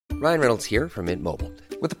Ryan Reynolds here from Mint Mobile.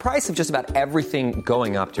 With the price of just about everything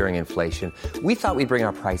going up during inflation, we thought we'd bring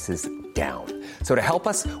our prices down. So to help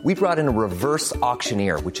us, we brought in a reverse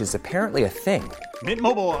auctioneer, which is apparently a thing. Mint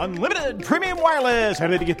Mobile Unlimited Premium Wireless. How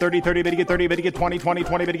to get 30, 30, bit to get 30, bit to get 20, 20,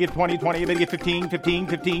 20, bit to get 20, 20, bit to get 15, 15,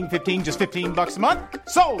 15, 15, just $15 a month?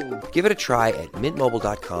 Sold! Give it a try at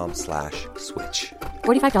mintmobile.com/switch.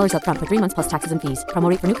 $45 up front for 3 months plus taxes and fees. Promo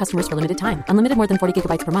rate for new customers for limited time. Unlimited more than 40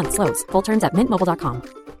 gigabytes per month. Slows full terms at mintmobile.com.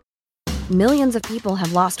 Millions of people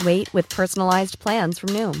have lost weight with personalized plans from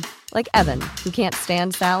Noom. Like Evan, who can't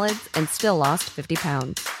stand salads and still lost 50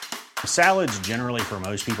 pounds. Salads generally for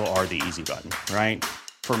most people are the easy button, right?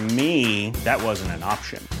 For me, that wasn't an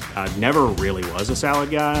option. I never really was a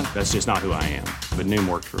salad guy. That's just not who I am. But Noom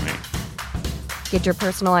worked for me. Get your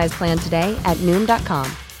personalized plan today at Noom.com.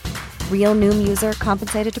 Real Noom user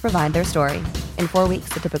compensated to provide their story. In 4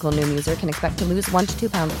 weeks, the typical Noom user can expect to lose 1 to 2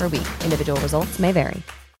 pounds per week. Individual results may vary.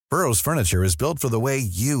 Burrow's furniture is built for the way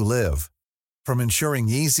you live. From ensuring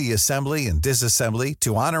easy assembly and disassembly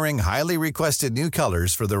to honoring highly requested new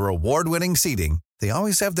colors for their award-winning seating, they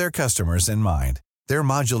always have their customers in mind. Their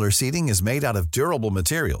modular seating is made out of durable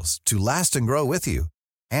materials to last and grow with you.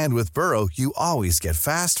 And with Burrow, you always get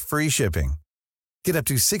fast, free shipping. Get up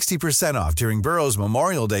to 60% off during Burrow's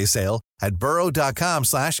Memorial Day sale at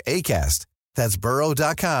burrow.com/ACAST. That's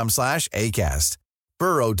burrow.com/ACAST.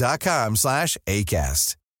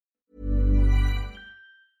 burrow.com/ACAST.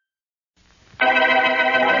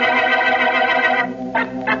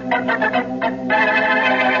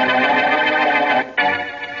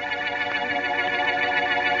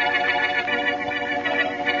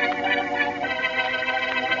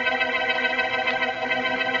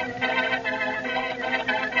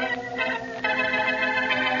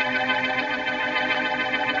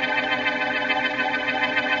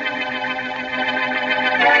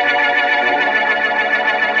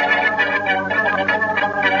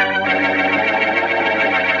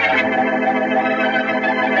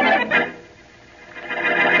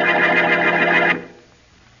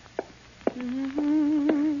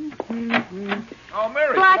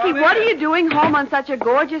 What are you doing home on such a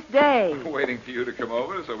gorgeous day? Waiting for you to come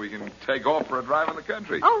over so we can take off for a drive in the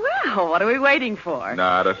country. Oh, well, what are we waiting for?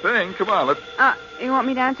 Not a thing. Come on, let's... You want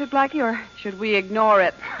me to answer, Blackie, or should we ignore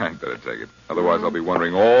it? I'd better take it. Otherwise, I'll be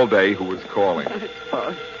wondering all day who was calling. I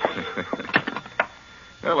suppose.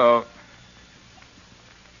 Hello.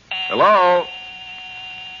 Hello?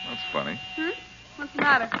 That's funny. What's the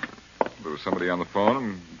matter? There was somebody on the phone,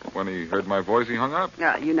 and when he heard my voice, he hung up.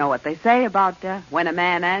 You know what they say about when a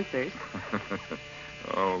man answers.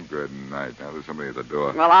 Oh, good night. Now there's somebody at the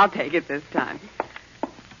door. Well, I'll take it this time.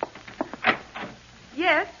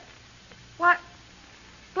 Yes? What?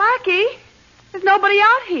 Blackie? There's nobody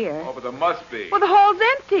out here. Oh, but there must be. Well, the hall's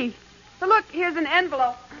empty. So look, here's an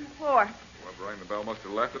envelope on the floor. Whoever rang the bell must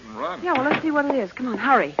have left it and run. Yeah, well, let's see what it is. Come on,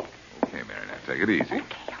 hurry. Okay, Mary, now take it easy.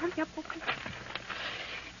 Okay, hurry up, okay.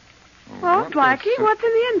 Well, Blackie, what's in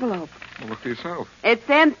the envelope? Well, look for yourself. It's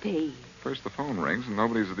empty. First the phone rings, and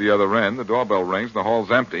nobody's at the other end. The doorbell rings, and the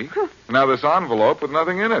hall's empty. And now this envelope with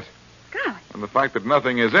nothing in it. Golly. And the fact that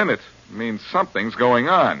nothing is in it means something's going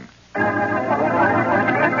on.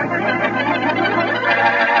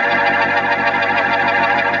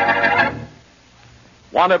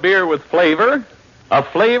 Want a beer with flavor? A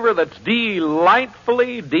flavor that's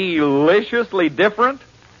delightfully, deliciously different?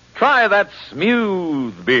 Try that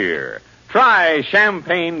smooth beer. Try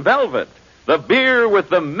Champagne Velvet, the beer with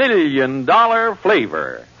the $1 million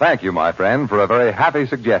flavor. Thank you, my friend, for a very happy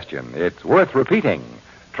suggestion. It's worth repeating.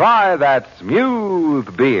 Try that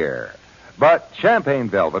smooth beer. But Champagne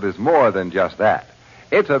Velvet is more than just that.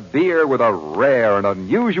 It's a beer with a rare and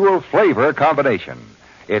unusual flavor combination.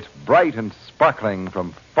 It's bright and sparkling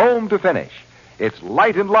from foam to finish. It's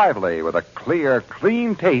light and lively with a clear,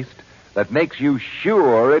 clean taste that makes you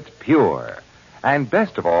sure it's pure. And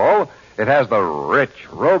best of all, it has the rich,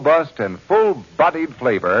 robust, and full-bodied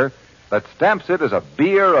flavor that stamps it as a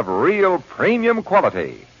beer of real premium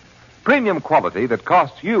quality. Premium quality that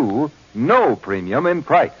costs you no premium in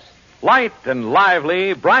price. Light and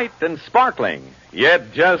lively, bright and sparkling,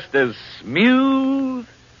 yet just as smooth.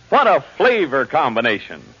 What a flavor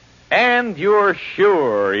combination. And you're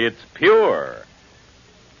sure it's pure.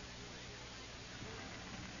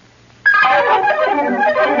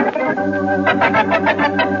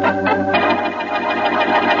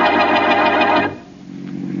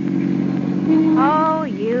 Oh,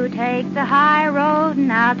 you take the high road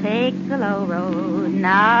and I'll take the low road and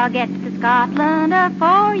I'll get to Scotland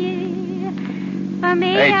for you. For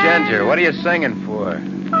me, Hey, Ginger, what are you singing for?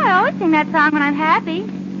 I always sing that song when I'm happy.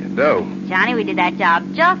 You do? Johnny, we did that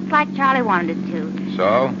job just like Charlie wanted us to.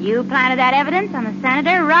 So? You planted that evidence on the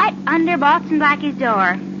senator right under Boston Blackie's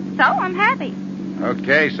door. So I'm happy.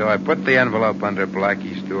 Okay, so I put the envelope under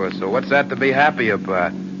Blackie's door. So what's that to be happy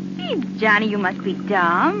about? Hey, Johnny, you must be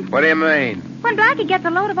dumb. What do you mean? When Blackie gets a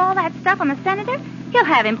load of all that stuff on the senator, he'll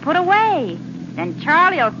have him put away. Then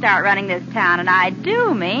Charlie will start running this town, and I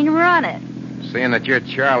do mean run it. Seeing that you're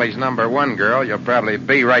Charlie's number one girl, you'll probably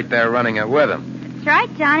be right there running it with him. That's right,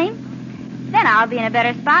 Johnny. Then I'll be in a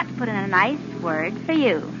better spot to put in a nice word for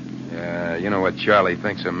you. Yeah, you know what Charlie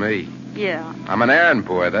thinks of me. Yeah. I'm an errand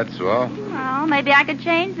boy, that's all. Well, maybe I could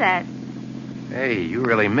change that. Hey, you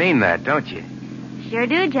really mean that, don't you? Sure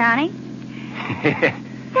do, Johnny. Say,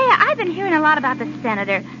 I've been hearing a lot about the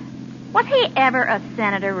senator. Was he ever a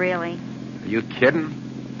senator, really? Are you kidding?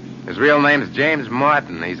 His real name's James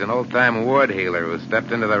Martin. He's an old-time ward healer who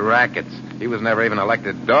stepped into the rackets. He was never even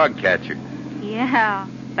elected dog catcher. Yeah,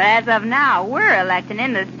 but as of now, we're electing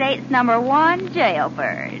in the state's number one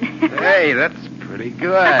jailbird. Hey, that's pretty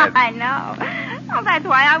good. I know. Well, that's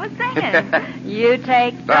why I was singing. You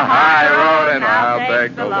take the high road, and I'll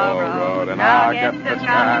take the low road, and I'll get the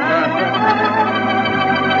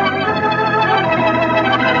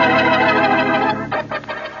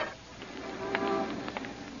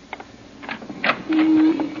You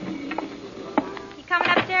coming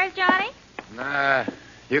upstairs, Johnny? Nah,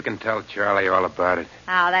 you can tell Charlie all about it.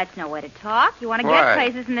 Oh, that's no way to talk. You want to Why? get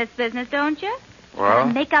places in this business, don't you? Well?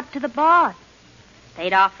 Make up to the boss.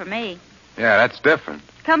 Paid off for me. Yeah, that's different.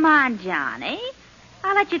 Come on, Johnny.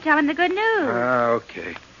 I'll let you tell him the good news.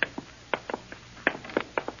 Okay.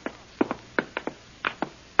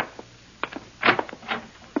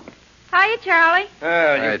 Hiya, Charlie.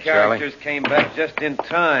 Oh, Hey, you characters came back just in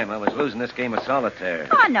time. I was losing this game of solitaire.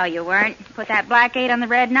 Oh, no, you weren't. Put that black 8 on the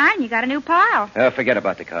red 9, you got a new pile. Forget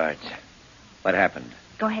about the cards. What happened?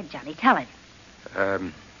 Go ahead, Johnny. Tell it.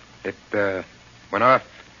 It went off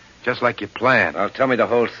just like you planned. Well, tell me the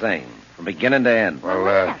whole thing, from beginning to end. Well,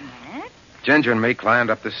 Wait a minute. Ginger and me climbed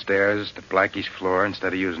up the stairs to Blackie's floor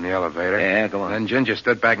instead of using the elevator. Yeah, go on. Then Ginger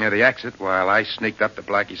stood back near the exit while I sneaked up to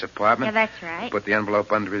Blackie's apartment. Yeah, that's right. Put the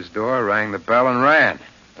envelope under his door, rang the bell, and ran.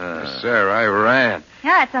 Yes, sir, I ran.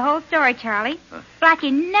 Yeah, that's the whole story, Charlie.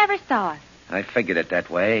 Blackie never saw us. I figured it that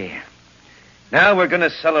way. Now we're going to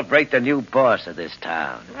celebrate the new boss of this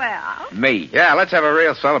town. Well, Me. Yeah, let's have a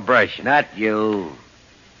real celebration. Not you.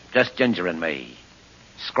 Just Ginger and me.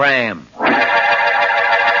 Scram.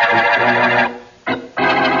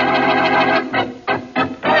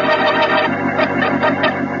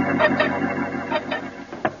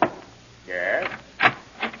 Yes?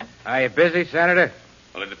 Are you busy, Senator?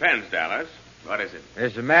 Well, it depends, Dallas. What is it?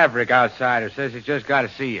 There's a maverick outside who says he's just got to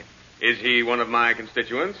see you. Is he one of my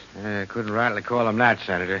constituents? I couldn't rightly call him that,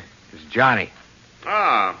 Senator. It's Johnny.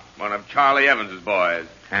 Ah, one of Charlie Evans's boys.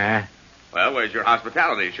 Huh? Well, where's your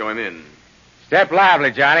hospitality? Show him in. Step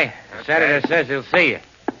lively, Johnny. The Senator says he'll see you.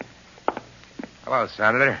 Hello,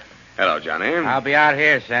 Senator. Hello, Johnny. I'll be out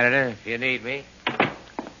here, Senator, if you need me.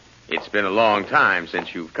 It's been a long time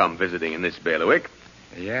since you've come visiting in this bailiwick.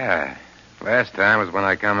 Yeah. Last time was when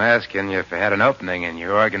I come asking you if you had an opening in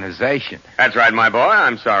your organization. That's right, my boy.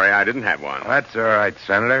 I'm sorry I didn't have one. Well, that's all right,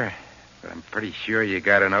 Senator. But I'm pretty sure you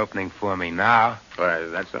got an opening for me now. Well,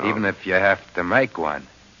 that's all. Even if you have to make one.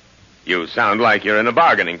 You sound like you're in a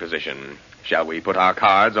bargaining position. Shall we put our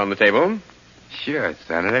cards on the table? Sure,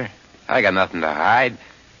 Senator. I got nothing to hide.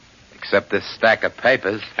 Except this stack of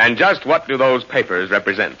papers. And just what do those papers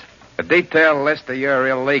represent? A detailed list of your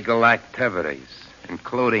illegal activities,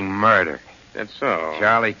 including murder. That's so.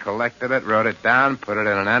 Charlie collected it, wrote it down, put it in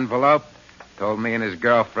an envelope, told me and his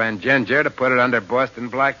girlfriend Ginger to put it under Boston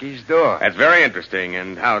Blackie's door. That's very interesting.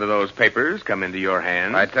 And how do those papers come into your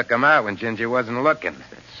hands? I took them out when Ginger wasn't looking.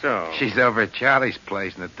 That's so. She's over at Charlie's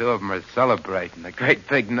place, and the two of them are celebrating. A great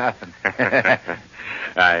big nothing.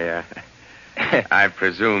 I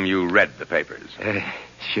presume you read the papers.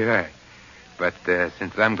 Sure. But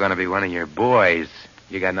since I'm going to be one of your boys,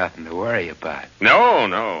 you got nothing to worry about.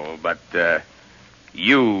 No, but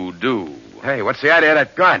you do. Hey, what's the idea of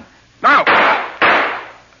that gun? No!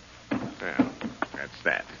 Well, that's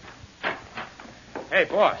that. Hey,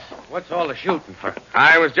 boss, what's all the shooting for?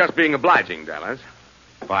 I was just being obliging, Dallas.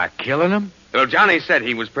 By killing him? Well, Johnny said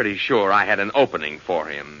he was pretty sure I had an opening for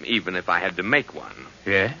him, even if I had to make one.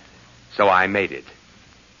 Yeah? So I made it.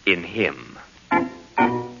 In him.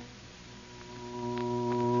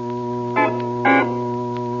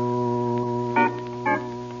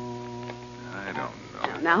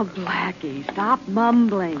 Now, Blackie, stop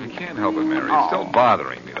mumbling. I can't help it, Mary. It's still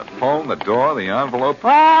bothering me. The phone, the door, the envelope.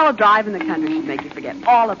 Well, a drive in the country should make you forget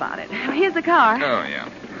all about it. Here's the car. Oh, yeah.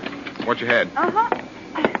 What you had? Uh-huh.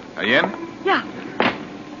 Are you in? Yeah.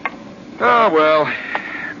 Oh, well,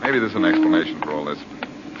 maybe there's an explanation for all this.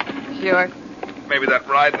 Sure. Maybe that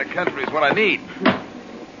ride in the country is what I need.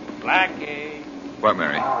 Blackie. What,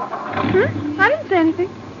 Mary? I didn't say anything.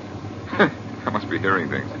 I must be hearing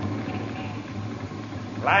things.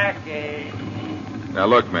 Blackie. Now,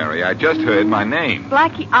 look, Mary, I just heard my name.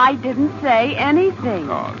 Blackie, I didn't say anything.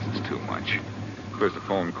 Oh, this is too much. First a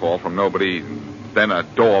phone call from nobody, then a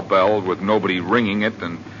doorbell with nobody ringing it,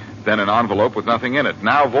 and then an envelope with nothing in it.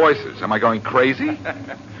 Now voices. Am I going crazy?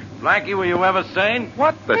 Blackie, were you ever sane?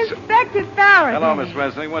 What the... Inspector Faraday. Hello, Miss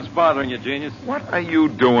Wesley. What's bothering you, genius? What are you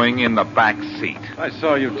doing in the back seat? I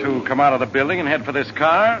saw you two come out of the building and head for this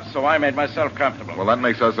car, so I made myself comfortable. Well, that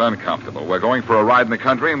makes us uncomfortable. We're going for a ride in the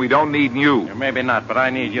country, and we don't need you. Maybe not, but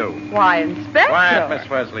I need you. Why, Inspector? Quiet, Miss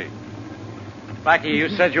Wesley. Blackie, you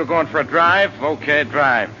said you were going for a drive? Okay,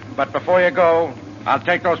 drive. But before you go, I'll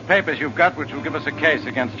take those papers you've got, which will give us a case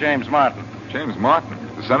against James Martin. James Martin?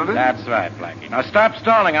 The senator? That's right, Blackie. Now stop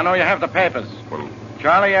stalling. I know you have the papers. Well,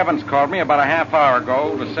 Charlie Evans called me about a half hour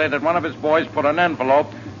ago to say that one of his boys put an envelope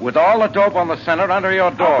with all the dope on the center under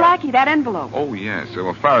your door. Oh, Blackie, that envelope. oh, yes.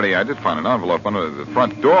 Well, Faraday, I did find an envelope under the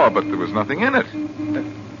front door, but there was nothing in it.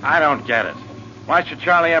 I don't get it. Why should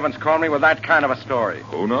Charlie Evans call me with that kind of a story?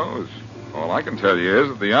 Who knows? All I can tell you is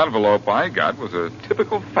that the envelope I got was a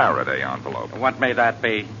typical Faraday envelope. What may that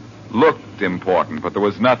be? Looked important, but there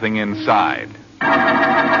was nothing inside.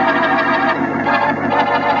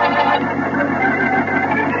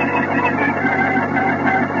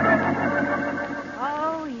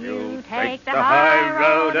 Oh, you take the high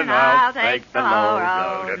road and I'll take the low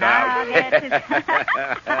road and I'll get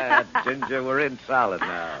to... Ginger, we're in solid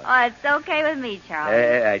now. Oh, it's okay with me, Charlie.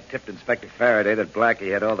 Hey, I tipped Inspector Faraday that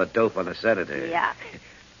Blackie had all the dope on the senator. Yeah.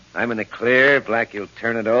 I'm in the clear. Blackie will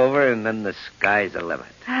turn it over, and then the sky's the limit.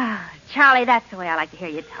 Charlie, that's the way I like to hear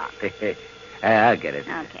you talk. I'll get it.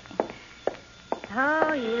 Okay.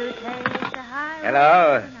 Oh, you take the high road.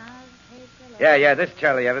 Hello? and I'll take the low Yeah, this is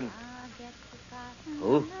Charlie Evans.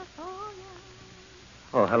 Who?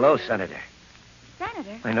 Oh, hello, Senator.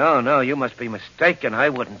 Senator? I know, no, you must be mistaken. I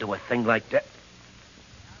wouldn't do a thing like that.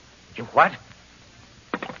 You what?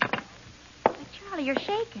 Charlie, you're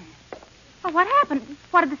shaking. Well, what happened?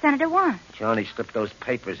 What did the senator want? Johnny slipped those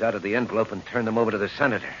papers out of the envelope and turned them over to the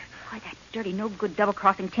senator. Why, that dirty, no-good,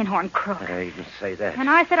 double-crossing tin-horn crook. I even say that. And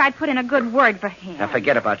I said I'd put in a good word for him. Now,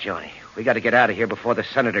 forget about Johnny. We got to get out of here before the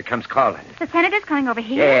senator comes calling. The senator's coming over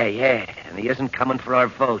here? Yeah. And he isn't coming for our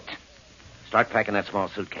vote. Start packing that small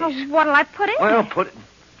suitcase. Oh, what'll I put in? Well, put it...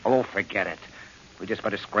 Oh, forget it. We just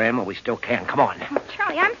better scram while we still can. Come on. Oh,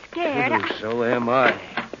 Charlie, I'm scared. So am I.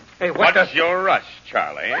 Hey, what's your rush,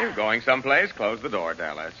 Charlie? Going someplace? Close the door,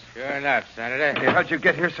 Dallas. Sure enough, Senator. Hey, how'd you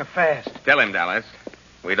get here so fast? Tell him, Dallas.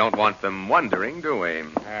 We don't want them wondering, do we?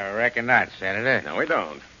 I reckon not, Senator. No, we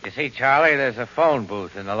don't. You see, Charlie, there's a phone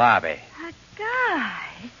booth in the lobby.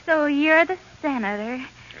 Gosh, so you're the senator.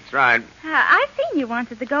 That's right. I've seen you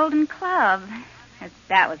once at the Golden Club.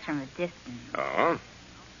 That was from a distance. Oh?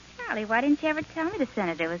 Charlie, why didn't you ever tell me the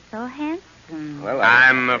senator was so handsome? Well,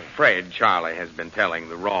 I'm afraid Charlie has been telling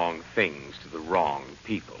the wrong things to the wrong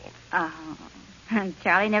people. Oh,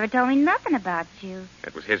 Charlie never told me nothing about you.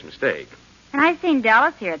 That was his mistake. And I've seen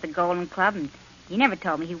Dallas here at the Golden Club, and he never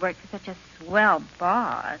told me he worked for such a swell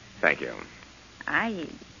boss. Thank you. I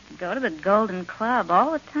go to the Golden Club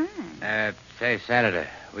all the time. Say, Senator,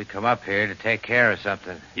 we come up here to take care of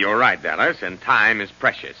something. You're right, Dallas, and time is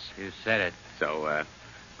precious. You said it. So,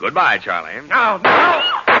 goodbye, Charlie. No!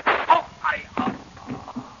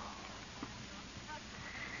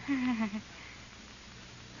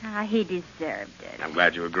 He deserved it. I'm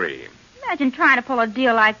glad you agree. Imagine trying to pull a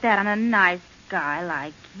deal like that on a nice guy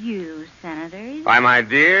like you, Senator. Why, my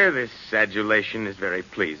dear, this adulation is very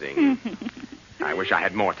pleasing. I wish I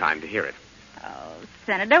had more time to hear it. Oh,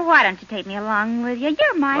 Senator, why don't you take me along with you?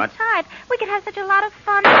 You're my What? type. We could have such a lot of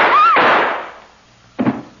fun.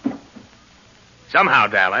 Somehow,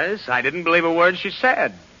 Dallas, I didn't believe a word she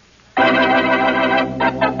said.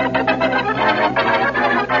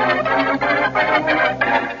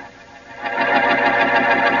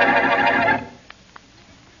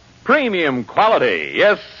 Premium quality,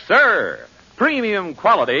 yes, sir. Premium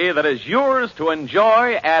quality that is yours to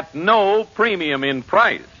enjoy at no premium in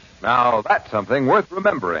price. Now, that's something worth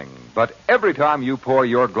remembering. But every time you pour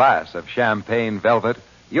your glass of champagne velvet,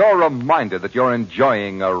 you're reminded that you're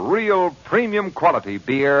enjoying a real premium quality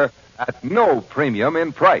beer at no premium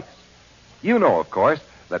in price. You know, of course,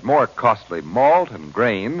 that more costly malt and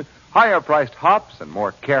grain, higher priced hops, and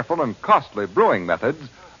more careful and costly brewing methods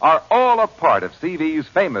are all a part of CV's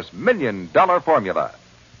famous $1 million formula.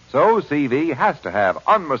 So CV has to have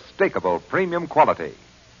unmistakable premium quality.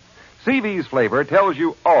 CV's flavor tells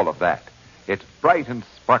you all of that. It's bright and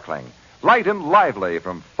sparkling, light and lively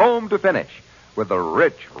from foam to finish, with the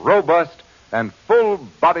rich, robust, and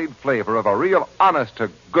full-bodied flavor of a real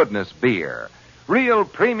honest-to-goodness beer. Real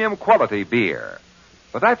premium quality beer.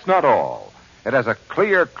 But that's not all. It has a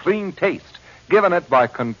clear, clean taste, given it by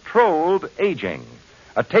controlled aging.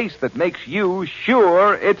 A taste that makes you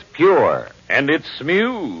sure it's pure. And it's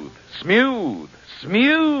smooth, smooth,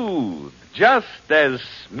 smooth. Just as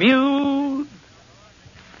smooth.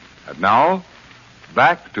 And now,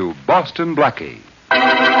 back to Boston Blackie.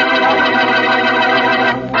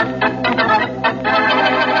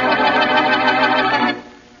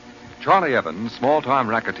 Charlie Evans, small-time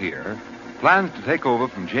racketeer, plans to take over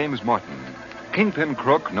from James Morton, kingpin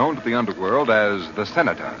crook known to the underworld as the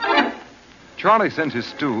Senator. Charlie sends his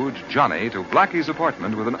stooge, Johnny, to Blackie's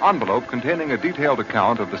apartment with an envelope containing a detailed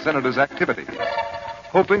account of the Senator's activities,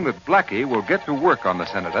 hoping that Blackie will get to work on the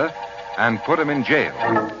Senator and put him in jail.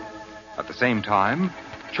 At the same time,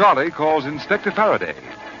 Charlie calls Inspector Faraday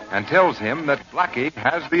and tells him that Blackie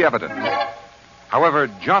has the evidence. However,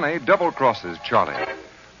 Johnny double-crosses Charlie,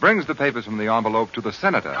 brings the papers from the envelope to the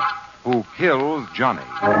Senator, who kills Johnny.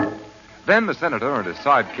 Then the Senator and his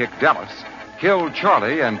sidekick, Dallas, kill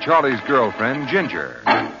Charlie and Charlie's girlfriend, Ginger.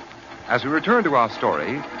 As we return to our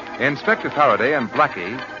story, Inspector Faraday and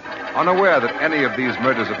Blackie, unaware that any of these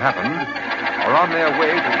murders have happened, are on their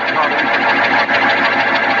way to Charlie.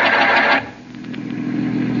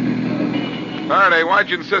 Faraday, why'd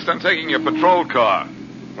you insist on taking your patrol car?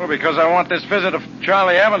 Well, because I want this visit of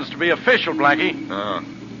Charlie Evans to be official, Blackie. Oh.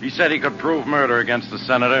 He said he could prove murder against the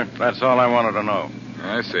Senator. That's all I wanted to know.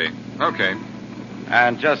 I see. Okay.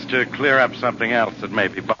 And just to clear up something else that may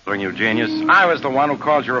be bothering you, genius, I was the one who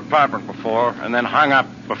called your apartment before and then hung up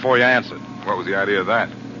before you answered. What was the idea of that?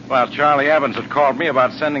 Well, Charlie Evans had called me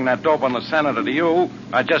about sending that dope on the Senator to you.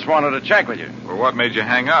 I just wanted to check with you. Well, what made you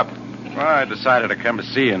hang up? Well, I decided to come to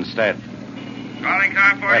see you instead. Calling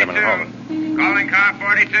car 42. Wait a minute, hold it. Calling car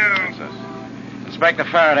 42. Inspector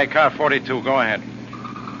Faraday, car 42. Go ahead.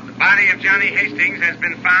 The body of Johnny Hastings has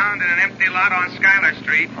been found in an empty lot on Schuyler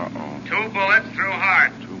Street. Uh-oh. 2 bullets through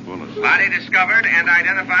heart. 2 bullets. Body discovered and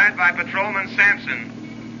identified by Patrolman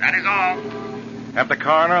Sampson. That is all. Have the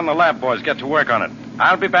coroner and the lab boys get to work on it.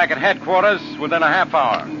 I'll be back at headquarters within a half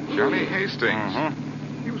hour. Johnny Hastings?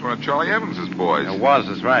 Mm-hmm. He was one of Charlie Evans's boys. It was,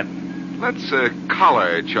 that's right. Let's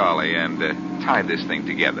collar Charlie and tie this thing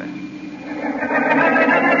together.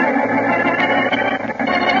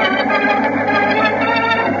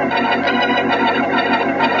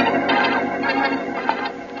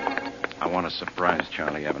 I want to surprise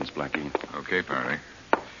Charlie Evans, Blackie. Okay, Faraday.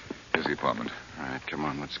 Here's the apartment. All right, come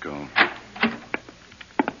on, let's go.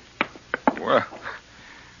 Well,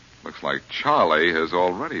 looks like Charlie has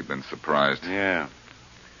already been surprised. Yeah.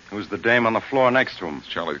 Who's the dame on the floor next to him? It's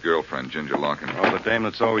Charlie's girlfriend, Ginger Larkin. Oh, the dame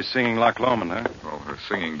that's always singing Loch Lomond, huh? Well, her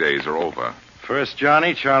singing days are over. First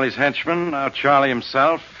Johnny, Charlie's henchman, now Charlie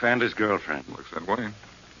himself and his girlfriend. Looks that way.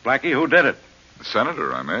 Blackie, who did it? The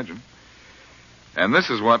Senator, I imagine. And this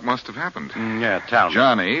is what must have happened. Yeah, tell me.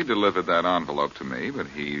 Johnny delivered that envelope to me, but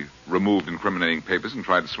he removed incriminating papers and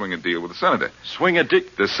tried to swing a deal with the Senator. Swing a deal?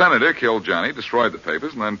 The Senator killed Johnny, destroyed the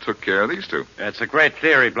papers, and then took care of these two. That's a great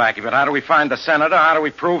theory, Blackie, but how do we find the Senator? How do we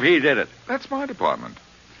prove he did it? That's my department.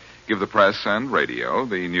 Give the press and radio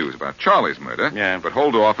the news about Charlie's murder. Yeah. But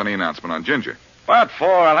hold off any announcement on Ginger. What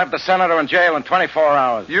for? I'll have the Senator in jail in 24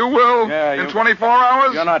 hours. You will? Yeah, In 24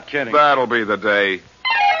 hours? You're not kidding. That'll be the day.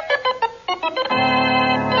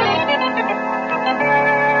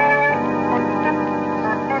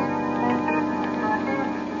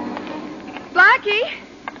 Blackie?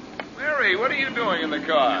 Mary, what are you doing in the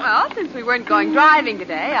car? Well, since we weren't going driving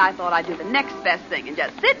today, I thought I'd do the next best thing and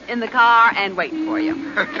just sit in the car and wait for you.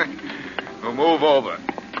 Well, move over.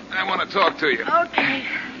 I want to talk to you. Okay.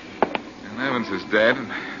 And Evans is dead,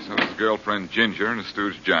 and so is his girlfriend Ginger and his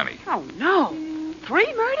stooge Johnny. Oh, no.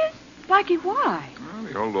 3 murders? Blackie, why?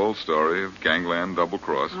 Well, the old story of gangland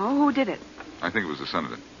double-cross. Oh, who did it? I think it was the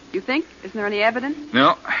Senator. You think? Isn't there any evidence?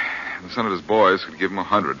 No. The Senator's boys could give him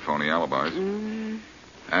 100 phony alibis.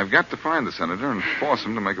 I've got to find the Senator and force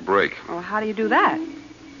him to make a break. Well, how do you do that?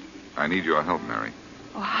 I need your help, Mary.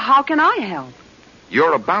 Well, how can I help?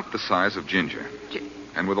 You're about the size of Ginger.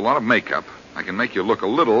 And with a lot of makeup, I can make you look a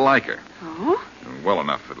little like her. Oh? Well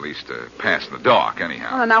enough, at least, to pass in the dark,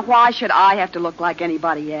 anyhow. Well, now, why should I have to look like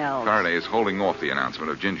anybody else? Faraday is holding off the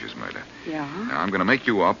announcement of Ginger's murder. Yeah? Now, I'm going to make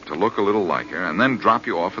you up to look a little like her and then drop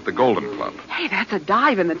you off at the Golden Club. Hey, that's a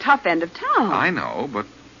dive in the tough end of town. I know, but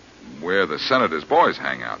where the Senator's boys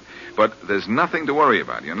hang out. But there's nothing to worry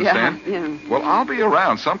about, you understand? Yeah. Well, I'll be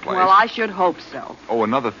around someplace. Well, I should hope so. Oh,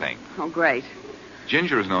 another thing. Oh, great.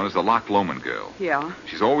 Ginger is known as the Loch Lomond girl. Yeah.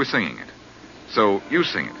 She's always singing it. So you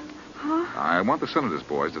sing it. Huh? I want the Senator's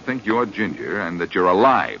boys to think you're Ginger and that you're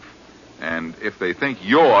alive. And if they think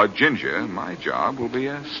you're Ginger, my job will be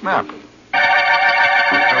a snap.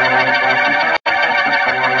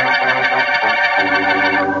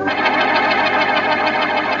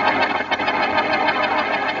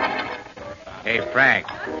 Hey, Frank.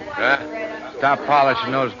 Huh? Stop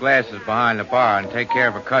polishing those glasses behind the bar and take care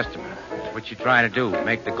of a customer. What you trying to do?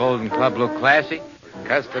 Make the Golden Club look classy?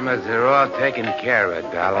 Customers are all taken care of,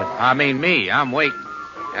 Dallas. I mean me. I'm waiting.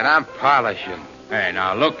 And I'm polishing. Hey,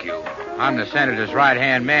 now look, you. I'm the Senator's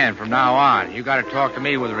right-hand man from now on. You got to talk to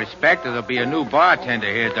me with respect, or there'll be a new bartender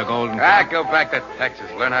here at the Golden Club. Go back to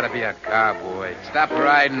Texas. Learn how to be a cowboy. Stop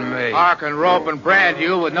riding me. I can rope and brand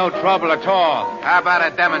you with no trouble at all. How about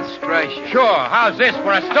a demonstration? Sure. How's this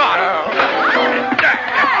for a start? Oh,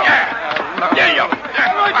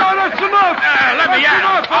 my God, that's enough! Let me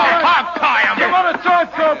out. I'll hog-tie him. You want to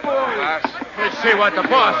talk to boy? Let's see what the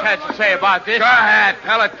boss has to say about this. Go ahead.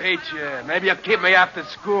 Tell it, teacher. Maybe you'll keep me after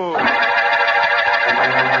school.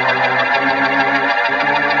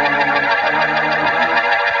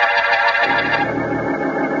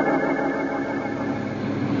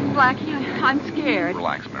 Blackie, I'm scared.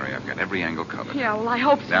 Relax, Mary. I've got every angle covered. Yeah, well, I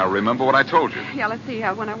hope so. Now, remember what I told you. Yeah, let's see.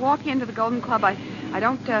 When I walk into the Golden Club, I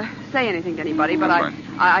don't say anything to anybody, but That's right.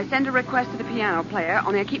 I send a request to the piano player,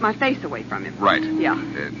 only I keep my face away from him. Right. Yeah.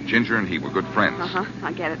 Ginger and he were good friends. Uh-huh,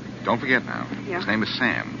 I get it. Don't forget now. Yeah. His name is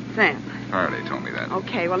Sam. Sam. Faraday told me that.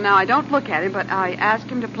 Okay, well, now I don't look at him, but I ask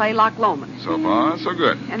him to play Loch Lomond. So far, so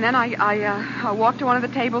good. And then I walk to one of the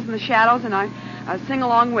tables in the shadows, and I sing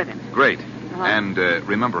along with him. Great. Uh-huh. And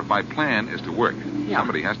remember, if my plan is to work, Yeah.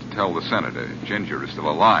 somebody has to tell the Senator Ginger is still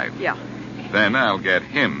alive. Yeah. Then I'll get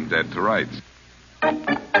him dead to rights.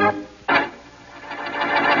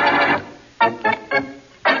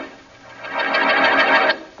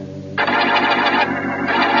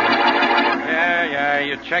 Yeah,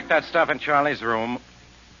 you checked that stuff in Charlie's room.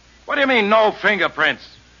 What do you mean, no fingerprints?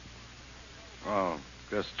 Oh,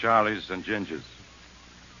 just Charlie's and Ginger's.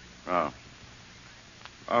 Oh.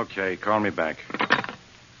 Okay, call me back.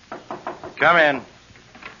 Come in.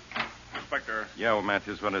 Inspector. Yeah, well,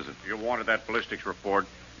 Matthews, what is it? You wanted that ballistics report.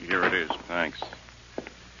 Here it is. Thanks.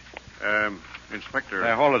 Inspector.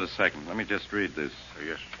 Now, hold it a second. Let me just read this.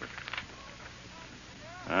 Yes, Inspector.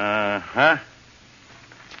 Uh-huh.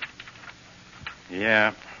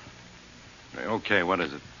 Yeah. Okay, what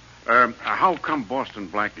is it? How come Boston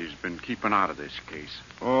Blackie's been keeping out of this case?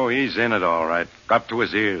 Oh, he's in it all right. Up to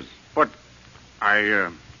his ears. But I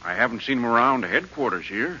haven't seen him around headquarters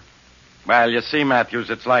here. Well, you see, Matthews,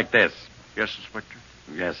 it's like this. Yes, Inspector?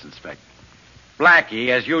 Yes, Inspector. Blackie,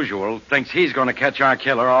 as usual, thinks he's going to catch our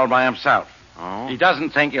killer all by himself. Oh? He doesn't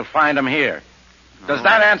think he'll find him here. Does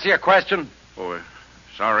that answer your question? Oh,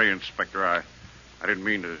 sorry, Inspector. I didn't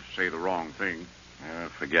mean to say the wrong thing.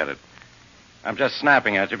 Forget it. I'm just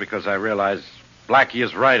snapping at you because I realize Blackie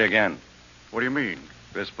is right again. What do you mean?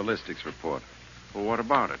 This ballistics report. Well, what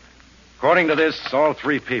about it? According to this, all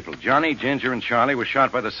three people, Johnny, Ginger, and Charlie, were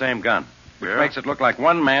shot by the same gun, which Yeah? makes it look like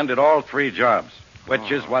one man did all three jobs,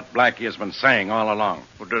 which is what Blackie has been saying all along.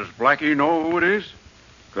 Well, does Blackie know who it is?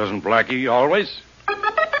 Doesn't Blackie always?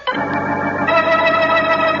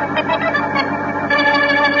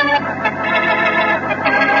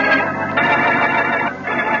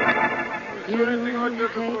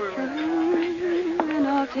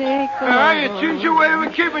 Hey, Ginger, where are we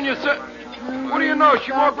keeping you, sir? What do you know?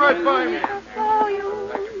 She walked right by me.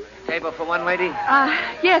 Table for one lady?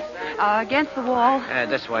 Yes, against the wall.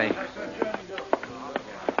 This way.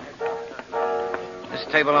 This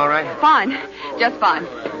table all right? Fine, just fine.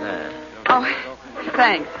 Oh,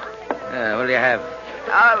 thanks. What do you have?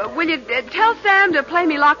 Will you tell Sam to play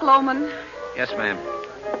me Loch Lomond? Yes, ma'am.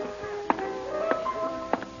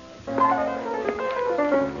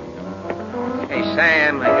 Hey,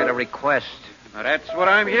 Sam, I got a request. Now, that's what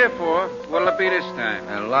I'm here for. What'll it be this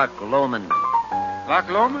time? Loch Lomond. Loch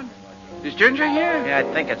Lomond? Is Ginger here? Yeah,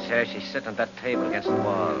 I think it's her. She's sitting at that table against the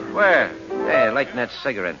wall. Where? There, lighting that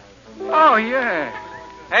cigarette. Oh, yeah.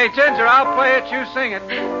 Hey, Ginger, I'll play it. You sing it.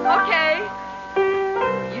 Okay.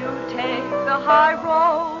 You take the high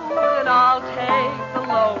road, and I'll take the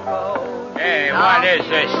low road. Hey, what is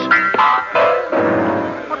this?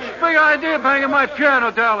 What's the big idea of banging my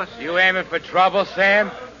piano, Dallas? You aiming for trouble, Sam?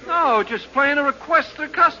 No, just playing a request to the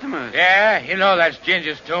customers. Yeah, you know that's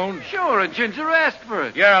Ginger's tune. Sure, and Ginger asked for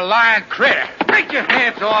it. You're a lying critter. Take your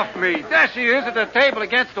hands off me. There she is at the table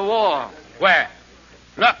against the wall. Where?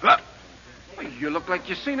 Look. You look like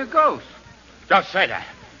you seen a ghost. Don't say that.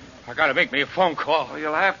 I gotta make me a phone call. Well,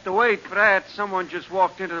 you'll have to wait for that. Someone just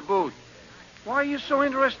walked into the booth. Why are you so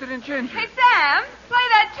interested in Ginger? Hey, Sam, play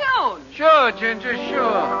that tune. Sure, Ginger,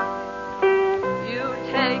 sure. You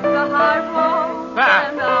take the high road,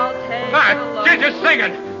 and I'll take the low. Ginger's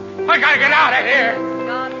singing. I gotta get out of here.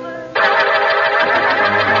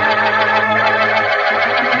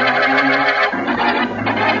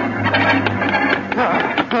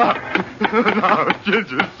 No,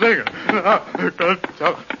 Ginger's singing.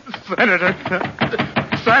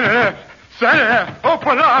 Senator,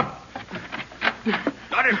 open up.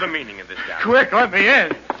 What is the meaning of this, Dallas? Quick, let me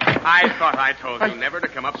in. I thought I told you never to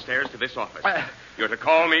come upstairs to this office. You're to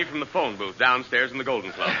call me from the phone booth downstairs in the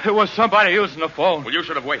Golden Club. It was somebody using the phone. Well, you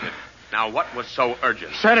should have waited. Now, what was so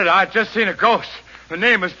urgent? Senator, I just seen a ghost. Her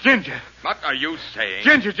name is Ginger. What are you saying?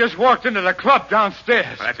 Ginger just walked into the club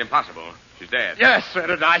downstairs. Well, that's impossible. She's dead. Yes,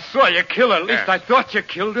 Senator, I saw you kill her. At least I thought you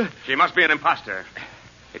killed her. She must be an imposter.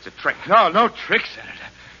 It's a trick. No trick, Senator.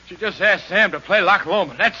 She just asked Sam to play Loch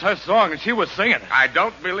Lomond. That's her song, and she was singing it. I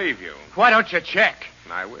don't believe you. Why don't you check?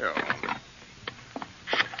 I will.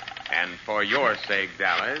 And for your sake,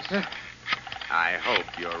 Dallas, I hope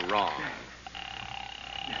you're wrong.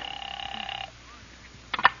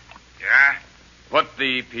 Yeah? Put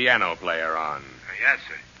the piano player on. Yes,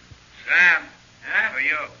 sir. Sam, for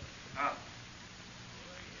you. Oh.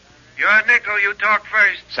 You're Nickel. You talk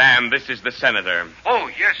first. Sam, this is the senator. Oh,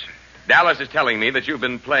 yes, sir. Dallas is telling me that you've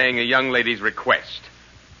been playing a young lady's request.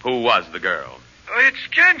 Who was the girl? Oh, it's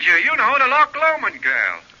Ginger. You know, the Loch Lomond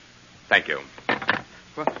girl. Thank you.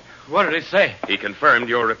 What did he say? He confirmed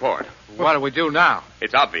your report. What do we do now?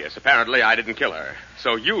 It's obvious. Apparently, I didn't kill her.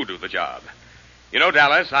 So you do the job. You know,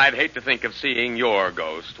 Dallas, I'd hate to think of seeing your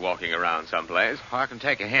ghost walking around someplace. I can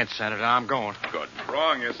take a hint, Senator. I'm going. Good.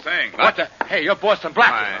 Wrong, you're saying. What the? Hey, you're Boston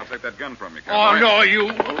Blackie. I'll take that gun from you. Oh, no,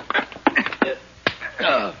 you...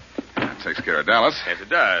 That takes care of Dallas. Yes, it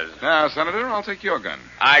does. Now, Senator, I'll take your gun.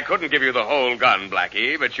 I couldn't give you the whole gun,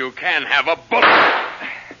 Blackie, but you can have a bullet.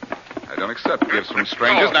 I don't accept gifts from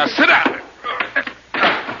strangers. Now, sit down.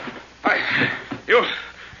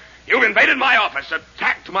 You've invaded my office,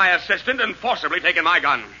 attacked my assistant, and forcibly taken my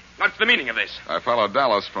gun. What's the meaning of this? I followed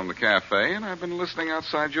Dallas from the cafe, and I've been listening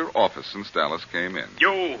outside your office since Dallas came in.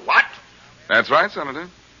 You what? That's right, Senator.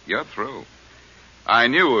 You're through. I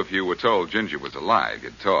knew if you were told Ginger was alive,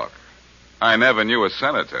 you'd talk. I never knew a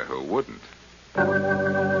senator who wouldn't.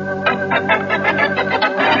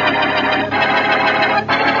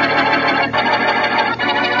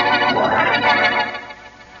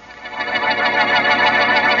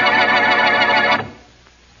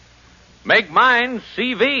 Make mine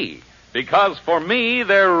CV, because for me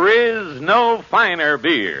there is no finer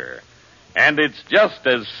beer. And it's just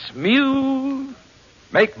as smooth.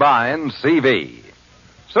 Make mine CV.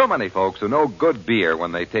 So many folks who know good beer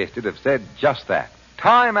when they taste it have said just that.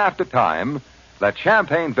 Time after time, that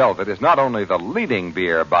Champagne Velvet is not only the leading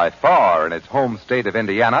beer by far in its home state of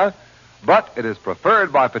Indiana, but it is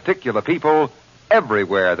preferred by particular people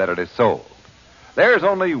everywhere that it is sold. There's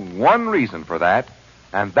only one reason for that,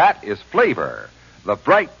 and that is flavor. The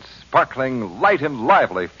bright, sparkling, light and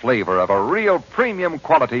lively flavor of a real premium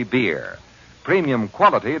quality beer. Premium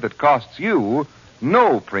quality that costs you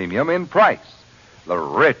no premium in price. The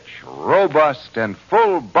rich, robust, and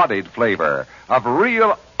full-bodied flavor of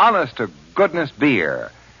real, honest-to-goodness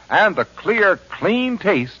beer. And the clear, clean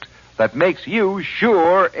taste that makes you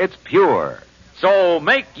sure it's pure. So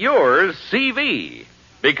make yours CV,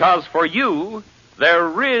 because for you,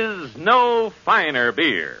 there is no finer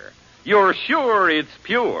beer. You're sure it's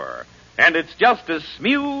pure, and it's just as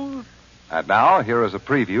smooth. And now, here is a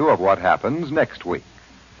preview of what happens next week.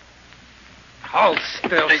 Hold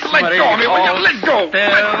still, Let go of me, will you? Let go.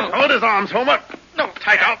 Hold his arms, Homer. No,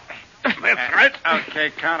 tight up. That's right. Okay,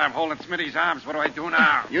 Count, I'm holding Smitty's arms. What do I do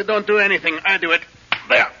now? You don't do anything. I do it.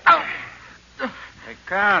 There. Hey,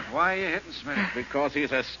 Count, why are you hitting Smitty? Because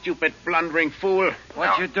he's a stupid, blundering fool.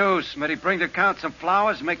 What'd you do, Smitty? Bring the Count some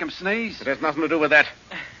flowers, make him sneeze? It has nothing to do with that.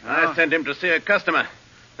 I sent him to see a customer.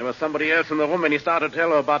 There was somebody else in the room when he started to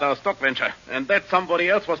tell her about our stock venture. And that somebody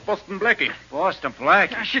else was Boston Blackie. Boston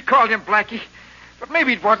Blackie? She called him Blackie. But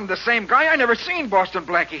maybe it wasn't the same guy. I never seen Boston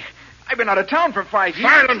Blackie. I've been out of town for 5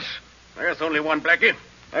 years. Silence! There's only one Blackie.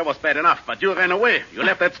 That was bad enough, but you ran away. You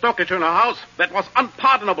left that stock issue in her house. That was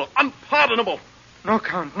unpardonable. Unpardonable. No,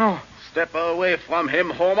 Count, no. Step away from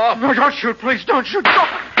him, Homer. No, don't shoot, please. Don't shoot. Don't.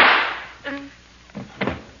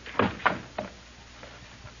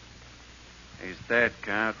 He's dead,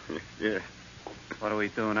 Count. Yeah. What do we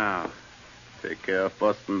do now? Take care of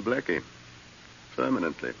Boston Blackie.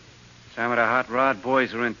 Permanently. Some of the hot rod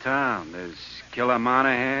boys are in town. There's Killer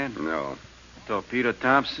Monahan. No. Torpedo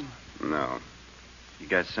Thompson. No. You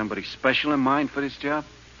got somebody special in mind for this job?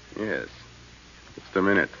 Yes. Just a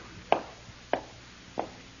minute.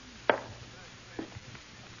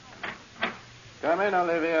 Come in,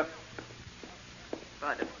 Olivia.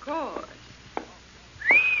 But of course.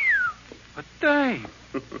 But Dave.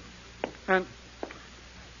 And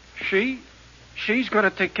she's going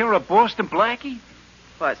to take care of Boston Blackie?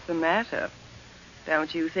 What's the matter?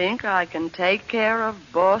 Don't you think I can take care of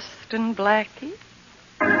Boston Blackie?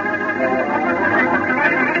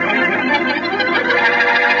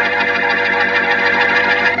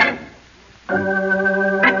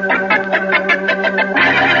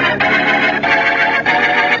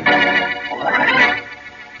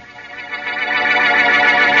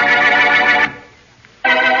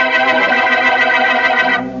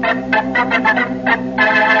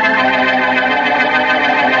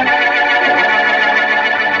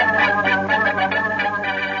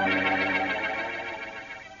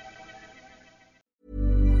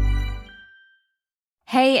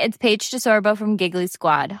 Hey, it's Paige DeSorbo from Giggly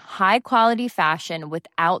Squad. High quality fashion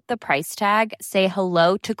without the price tag. Say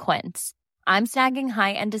hello to Quince. I'm snagging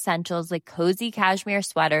high-end essentials like cozy cashmere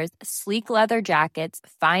sweaters, sleek leather jackets,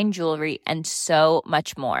 fine jewelry, and so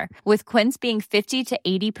much more. With Quince being 50 to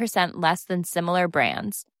 80% less than similar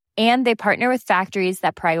brands. And they partner with factories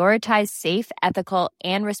that prioritize safe, ethical,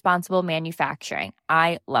 and responsible manufacturing.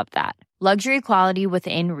 I love that. Luxury quality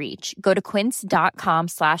within reach. Go to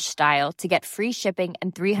quince.com/style to get free shipping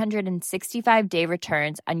and 365-day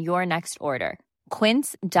returns on your next order.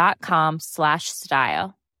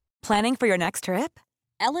 Quince.com/style. Planning for your next trip?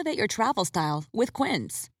 Elevate your travel style with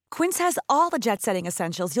Quince. Quince has all the jet-setting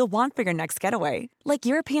essentials you'll want for your next getaway, like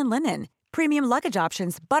European linen, premium luggage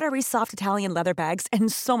options, buttery soft Italian leather bags,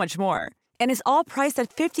 and so much more. And is all priced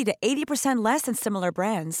at 50 to 80% less than similar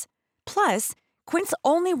brands. Plus, Quince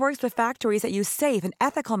only works with factories that use safe and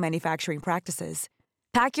ethical manufacturing practices.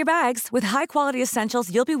 Pack your bags with high-quality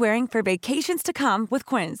essentials you'll be wearing for vacations to come with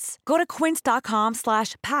Quince. Go to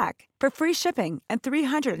quince.com/pack for free shipping and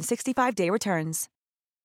 365-day returns.